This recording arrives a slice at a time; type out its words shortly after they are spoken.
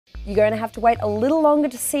You're going to have to wait a little longer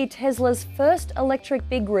to see Tesla's first electric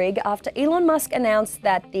big rig after Elon Musk announced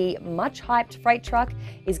that the much-hyped freight truck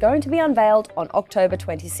is going to be unveiled on October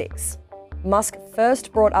 26. Musk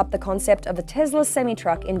first brought up the concept of a Tesla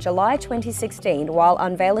semi-truck in July 2016 while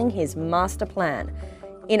unveiling his master plan.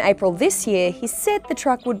 In April this year, he said the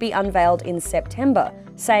truck would be unveiled in September,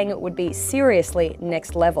 saying it would be seriously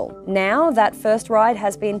next level. Now, that first ride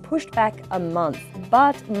has been pushed back a month,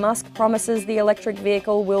 but Musk promises the electric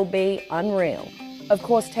vehicle will be unreal. Of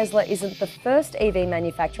course, Tesla isn't the first EV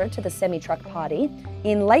manufacturer to the semi-truck party.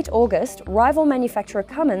 In late August, rival manufacturer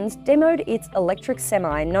Cummins demoed its electric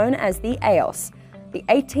semi known as the Aos. The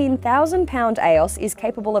 18,000-pound Aos is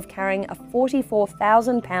capable of carrying a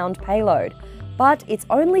 44,000-pound payload, but it's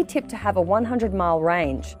only tipped to have a 100-mile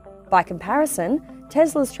range. By comparison,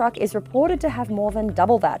 Tesla's truck is reported to have more than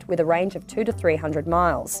double that, with a range of 200 to 300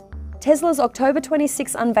 miles. Tesla's October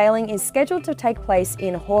 26 unveiling is scheduled to take place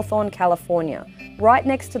in Hawthorne, California, right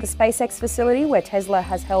next to the SpaceX facility where Tesla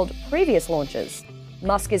has held previous launches.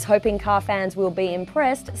 Musk is hoping car fans will be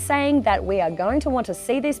impressed, saying that we are going to want to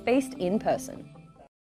see this beast in person.